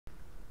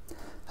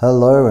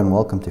Hello and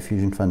welcome to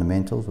Fusion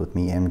Fundamentals with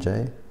me,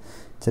 MJ.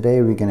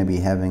 Today we're going to be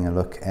having a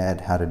look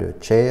at how to do a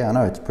chair. I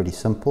know it's pretty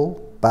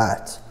simple,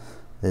 but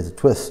there's a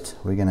twist.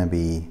 We're going to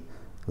be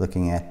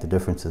looking at the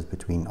differences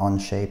between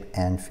Onshape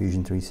and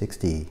Fusion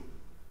 360. You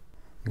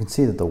can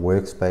see that the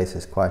workspace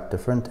is quite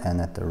different and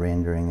that the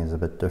rendering is a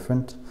bit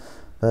different,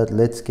 but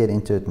let's get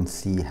into it and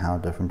see how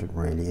different it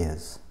really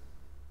is.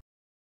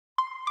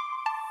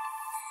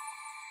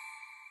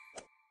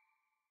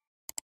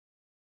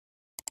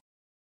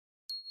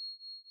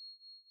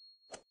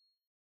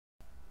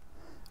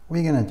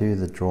 We're going to do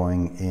the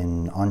drawing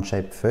in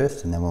Onshape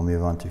first and then we'll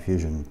move on to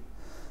Fusion.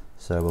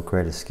 So we'll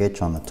create a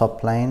sketch on the top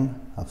plane.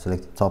 I've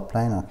selected the top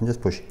plane. I can just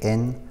push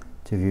N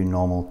to view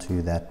normal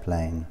to that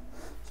plane.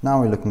 So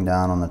now we're looking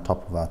down on the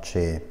top of our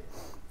chair.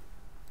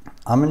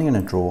 I'm only going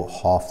to draw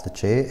half the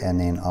chair and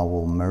then I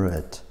will mirror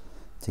it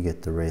to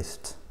get the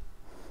rest.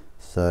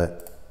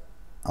 So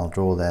I'll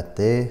draw that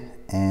there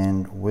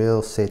and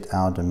we'll set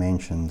our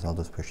dimensions. I'll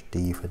just push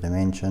D for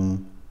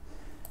dimension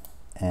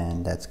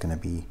and that's going to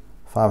be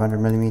 500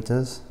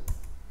 millimeters,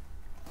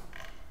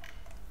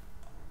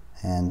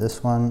 and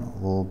this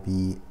one will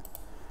be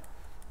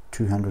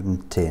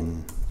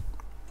 210.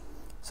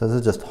 So this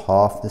is just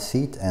half the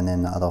seat and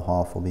then the other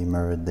half will be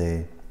mirrored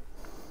there.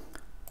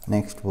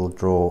 Next we'll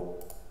draw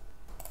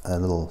a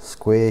little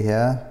square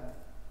here,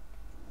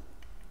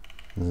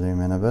 zoom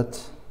in a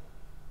bit,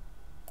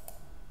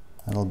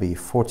 that'll be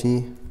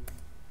 40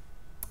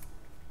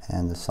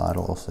 and the side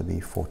will also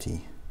be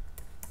 40,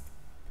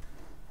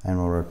 and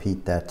we'll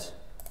repeat that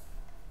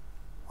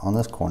on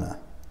this corner.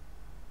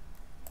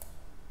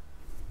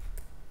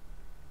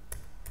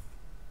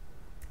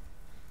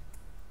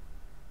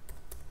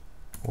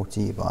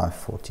 (40 by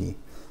 40).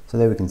 So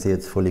there we can see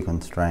it's fully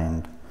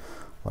constrained.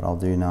 What I'll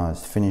do now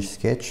is finish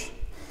sketch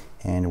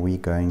and we're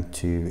going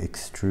to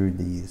extrude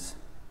these.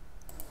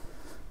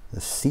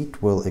 The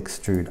seat will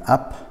extrude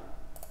up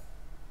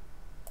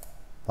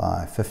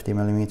by 50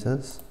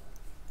 millimeters.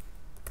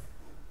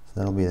 So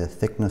that'll be the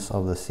thickness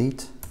of the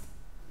seat.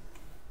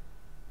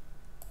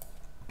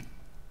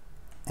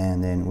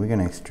 And then we're going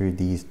to extrude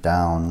these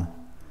down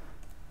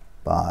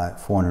by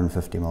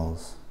 450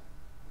 mils.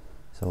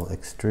 So we'll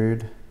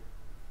extrude,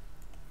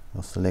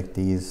 we'll select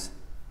these,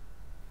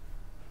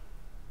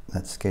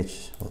 that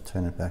sketch, we'll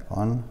turn it back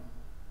on.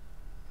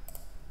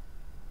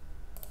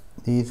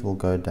 These will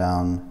go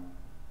down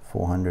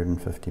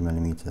 450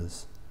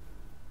 millimeters.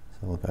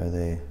 So we'll go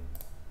there,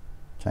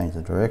 change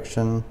the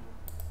direction,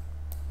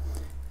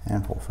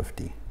 and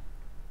 450.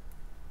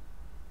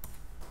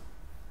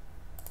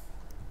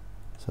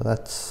 So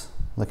that's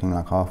looking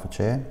like half a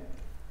chair.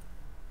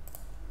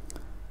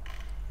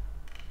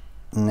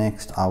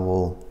 Next I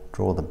will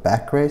draw the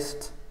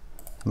backrest.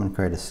 I'm going to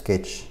create a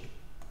sketch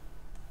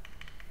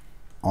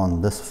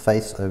on this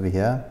face over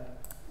here,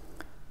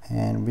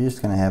 and we're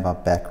just going to have our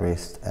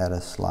backrest at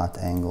a slight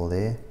angle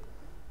there.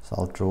 So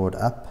I'll draw it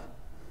up,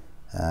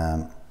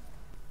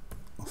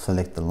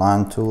 select the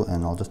line tool,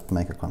 and I'll just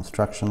make a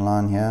construction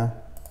line here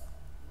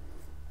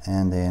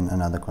and then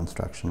another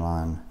construction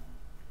line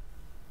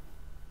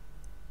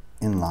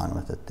in line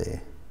with it there.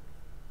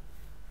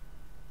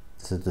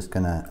 This is just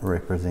going to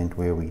represent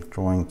where we're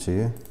drawing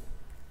to,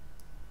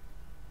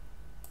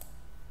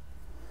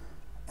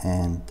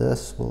 and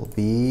this will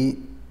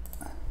be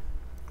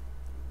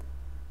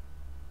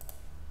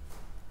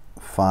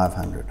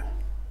 500.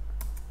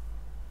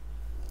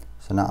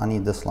 So now I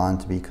need this line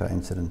to be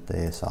coincident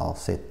there, so I'll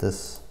set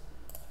this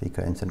to be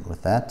coincident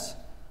with that,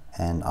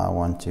 and I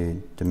want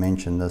to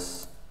dimension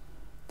this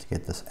to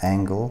get this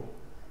angle.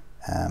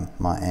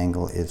 My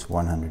angle is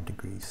 100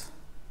 degrees.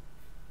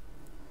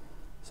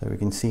 So we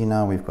can see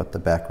now we've got the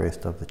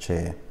backrest of the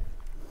chair,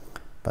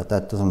 but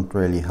that doesn't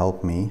really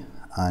help me.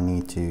 I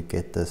need to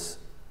get this.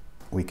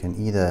 We can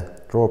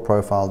either draw a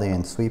profile there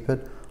and sweep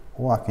it,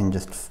 or I can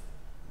just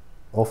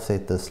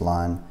offset this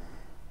line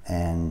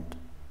and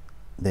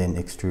then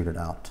extrude it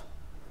out.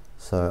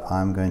 So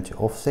I'm going to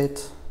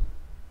offset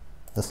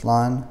this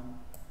line,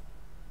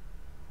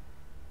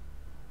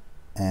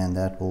 and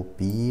that will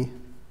be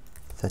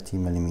 30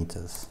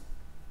 millimeters,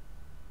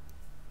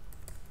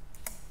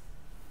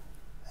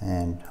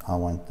 and I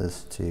want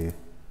this to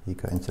be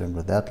coincident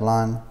with that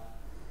line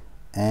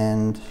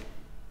and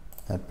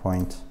that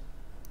point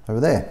over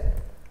there.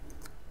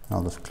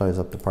 I'll just close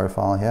up the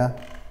profile here.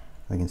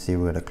 We can see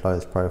we're at a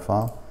closed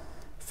profile.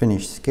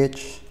 Finish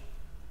sketch,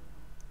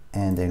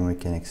 and then we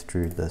can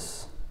extrude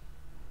this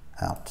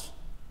out.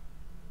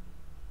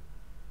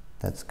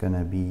 That's going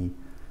to be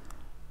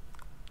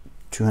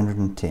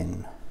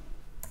 210.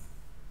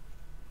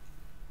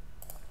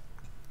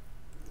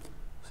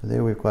 So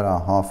there we've got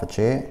our half a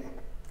chair.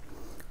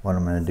 What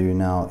I'm going to do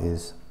now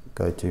is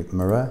go to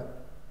mirror.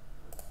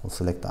 We'll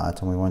select the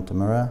item we want to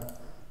mirror,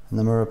 and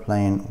the mirror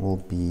plane will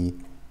be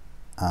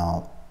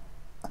our,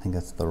 I think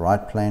that's the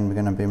right plane we're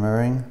going to be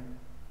mirroring.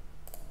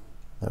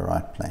 The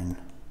right plane.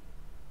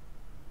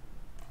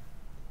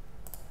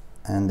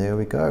 And there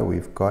we go,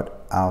 we've got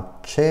our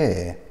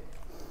chair.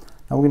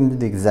 Now we're going to do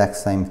the exact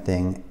same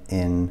thing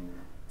in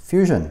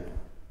Fusion.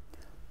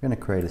 We're going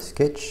to create a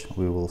sketch.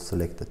 We will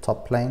select the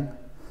top plane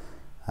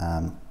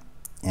and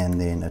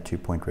then a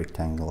 2-point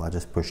rectangle. I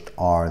just pushed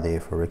R there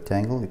for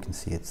rectangle. You can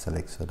see it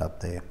selects it up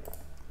there.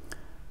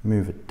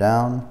 Move it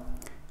down,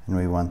 and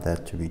we want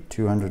that to be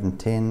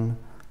 210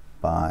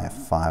 by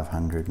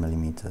 500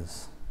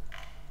 millimeters.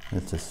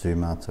 Let's just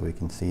zoom out so we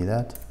can see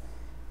that.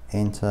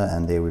 Enter,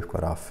 and there we've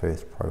got our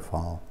first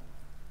profile.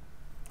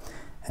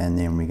 And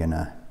then we're going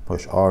to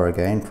push R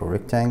again for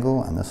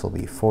rectangle, and this will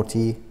be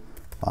 40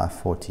 by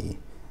 40.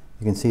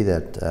 You can see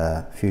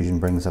that Fusion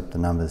brings up the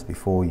numbers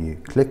before you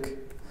click.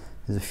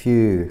 There's a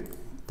few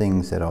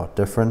things that are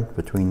different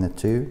between the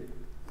two.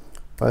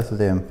 Both of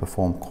them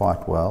perform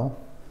quite well,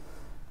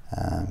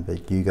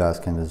 but you guys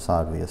can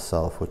decide for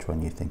yourself which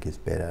one you think is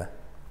better.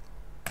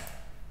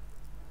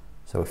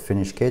 So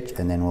finish sketch,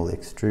 and then we'll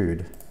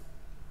extrude.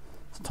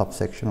 This top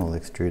section will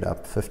extrude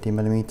up 50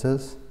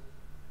 millimeters.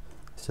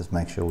 Let's just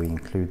make sure we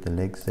include the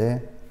legs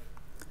there.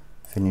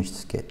 Finish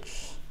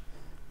sketch.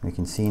 We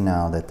can see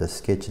now that the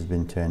sketch has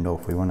been turned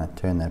off. We want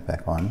to turn that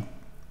back on,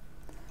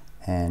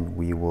 and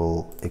we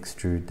will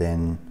extrude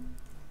then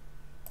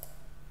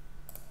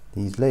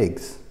these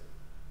legs,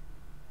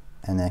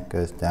 and that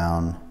goes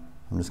down.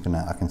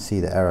 I can see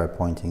the arrow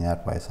pointing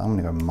that way, so I'm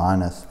going to go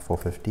minus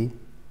 450.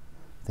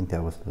 I think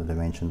that was the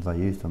dimensions I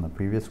used on the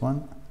previous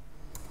one.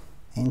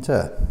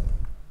 Enter,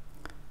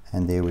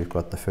 and there we've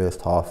got the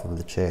first half of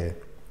the chair.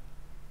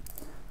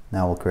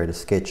 Now we'll create a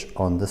sketch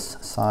on this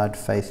side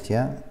faced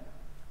here,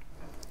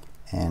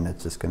 and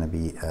it's just going to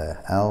be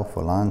L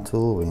for line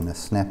tool. We're going to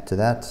snap to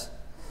that,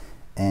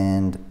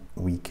 and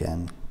we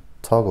can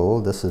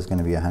toggle. This is going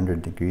to be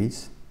 100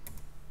 degrees,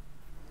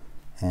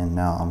 and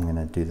now I'm going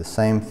to do the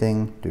same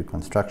thing, do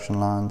construction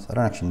lines. I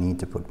don't actually need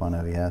to put one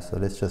over here, so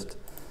let's just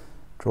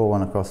draw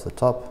one across the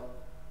top,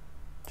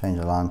 change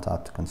the line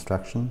type to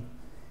construction.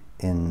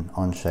 In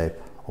Onshape,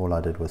 all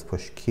I did was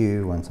push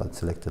Q once I'd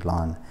selected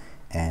line,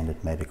 and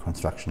it made a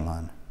construction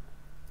line.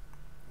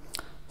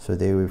 So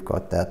there we've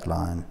got that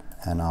line,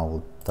 and I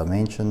will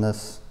dimension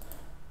this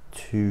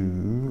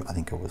to, I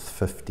think it was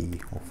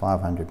 50 or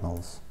 500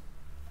 mils.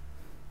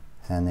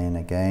 And then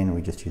again,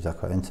 we just use our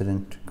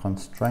coincident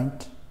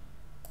constraint,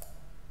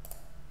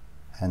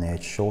 and there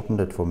it shortened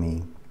it for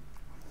me.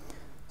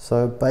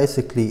 So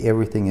basically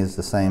everything is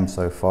the same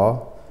so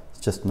far. It's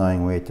just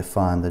knowing where to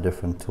find the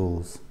different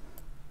tools.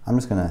 I'm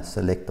just going to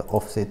select the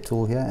offset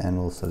tool here, and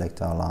we'll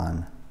select our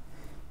line,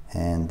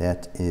 and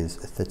that is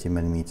 30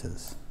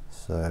 millimeters.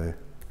 So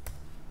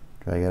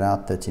drag it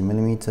out 30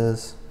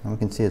 millimeters, and we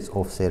can see it's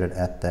offsetted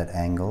at that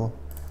angle.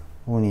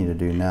 All we need to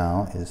do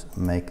now is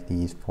make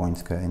these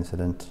points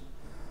coincident.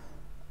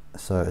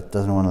 So it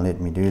doesn't want to let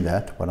me do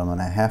that. What I'm going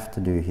to have to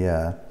do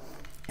here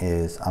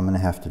is I'm going to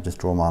have to just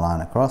draw my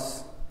line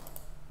across,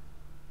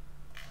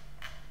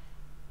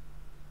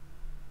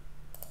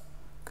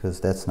 because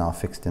that's now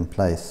fixed in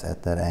place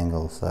at that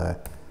angle. So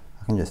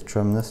I can just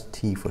trim this,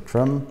 T for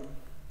trim,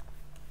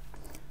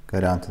 go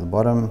down to the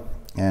bottom,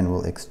 and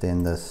we'll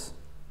extend this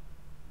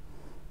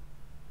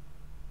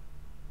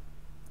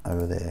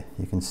over there.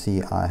 You can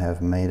see I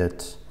have made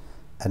it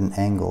at an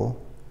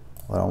angle.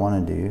 What I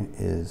want to do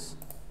is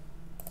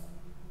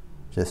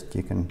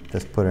you can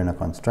just put in a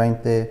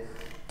constraint there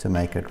to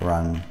make it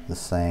run the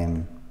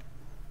same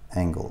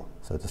angle,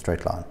 so it's a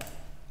straight line.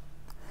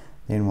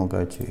 Then we'll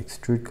go to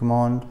extrude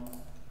command,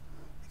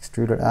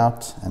 extrude it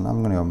out, and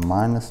I'm going to go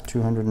minus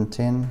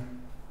 210,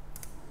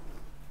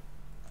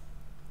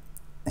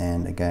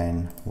 and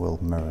again we'll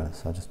mirror.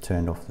 So I just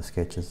turned off the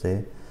sketches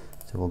there.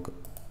 So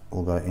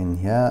we'll go in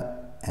here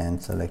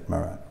and select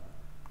mirror,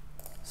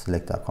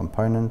 select our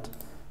component,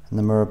 and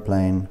the mirror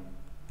plane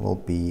will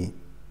be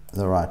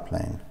the right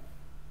plane,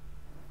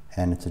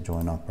 and it's a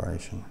join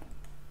operation.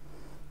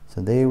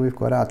 So there we've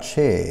got our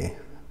chair,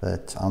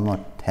 but I'm not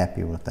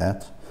happy with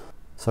that.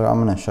 So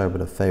I'm going to show a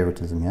bit of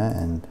favoritism here,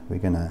 and we're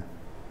going to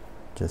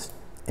just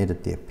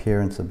edit the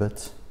appearance a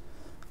bit.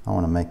 I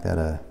want to make that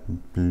a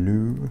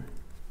blue.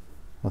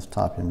 Let's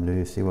type in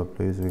blue, see what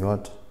blues we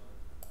got.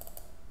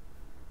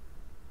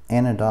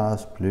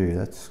 Anodized blue,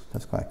 that's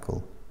quite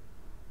cool.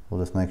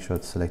 We'll just make sure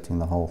it's selecting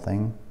the whole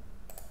thing.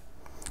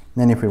 And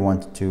then if we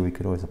wanted to, we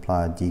could always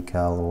apply a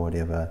decal or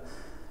whatever.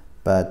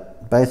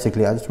 But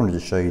basically, I just wanted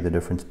to show you the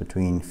difference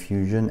between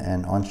Fusion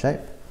and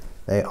Onshape.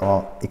 They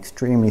are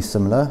extremely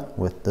similar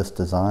with this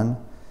design.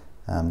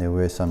 There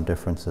were some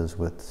differences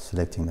with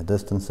selecting the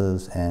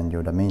distances and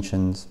your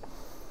dimensions,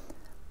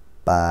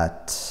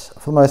 but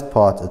for the most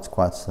part it's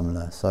quite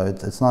similar. So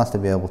it's nice to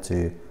be able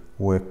to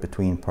work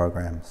between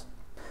programs.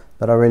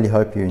 But I really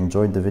hope you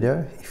enjoyed the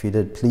video. If you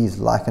did, please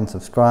like and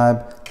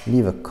subscribe,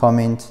 leave a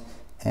comment,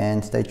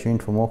 and stay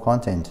tuned for more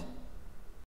content.